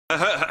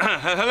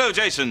Hello,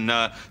 Jason.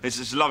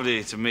 It's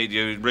lovely to meet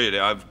you. Really,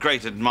 I'm a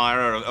great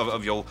admirer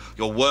of your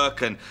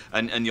work and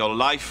your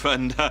life.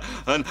 And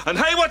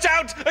hey, watch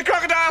out! A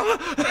crocodile!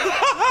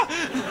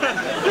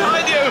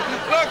 Behind you!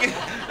 Look,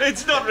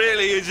 it's not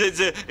really. It's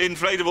an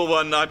inflatable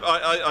one.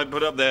 I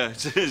put up there.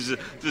 It's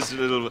just a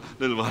little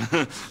one.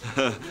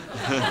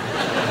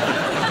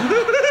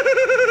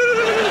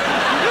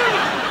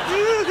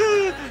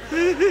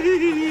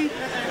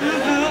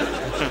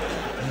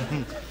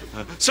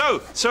 So,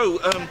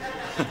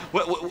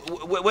 where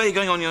are you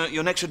going on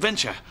your next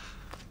adventure?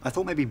 I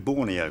thought maybe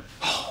Borneo.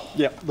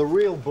 Yeah, the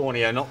real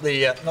Borneo, not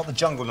the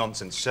jungle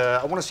nonsense.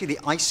 I want to see the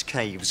ice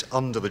caves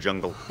under the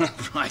jungle.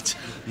 Right.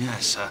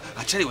 Yes.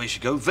 I tell you where you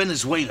should go.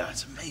 Venezuela.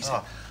 It's amazing.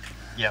 Oh.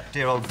 Yeah,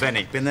 dear old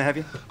Venny. Been there, have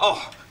you?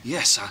 Oh,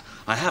 yes.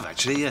 I have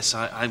actually. Yes,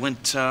 I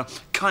went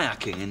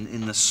kayaking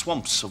in the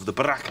swamps of the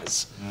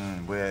Barracas.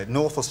 Where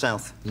north or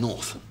south?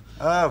 North.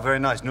 Oh, very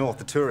nice. North,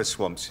 the tourist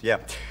swamps. Yeah.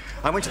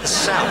 I went to the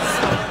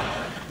south.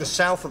 The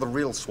south are the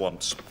real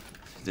swamps.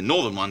 The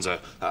northern ones are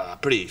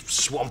pretty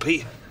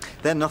swampy.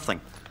 They're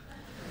nothing.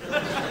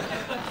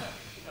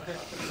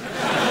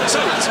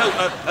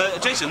 So,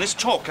 Jason, this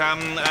talk, how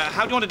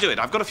do you want to do it?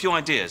 I've got a few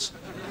ideas.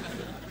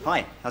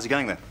 Hi, how's it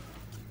going there?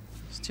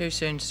 It's too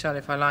soon to tell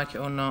if I like it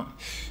or not.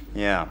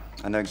 Yeah,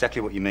 I know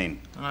exactly what you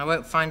mean. And I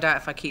won't find out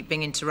if I keep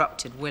being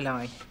interrupted, will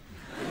I?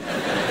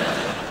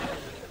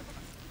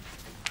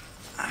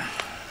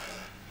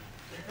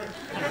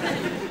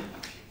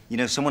 You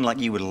know, someone like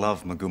you would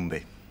love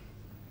Magumbi.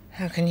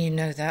 How can you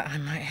know that? I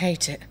might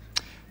hate it.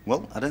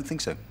 Well, I don't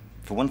think so.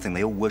 For one thing,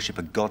 they all worship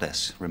a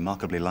goddess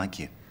remarkably like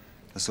you.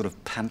 A sort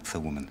of panther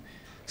woman.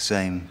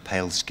 Same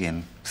pale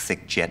skin,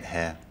 thick jet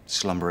hair,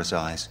 slumberous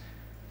eyes.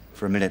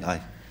 For a minute,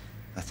 I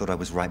thought I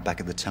was right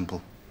back at the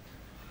temple.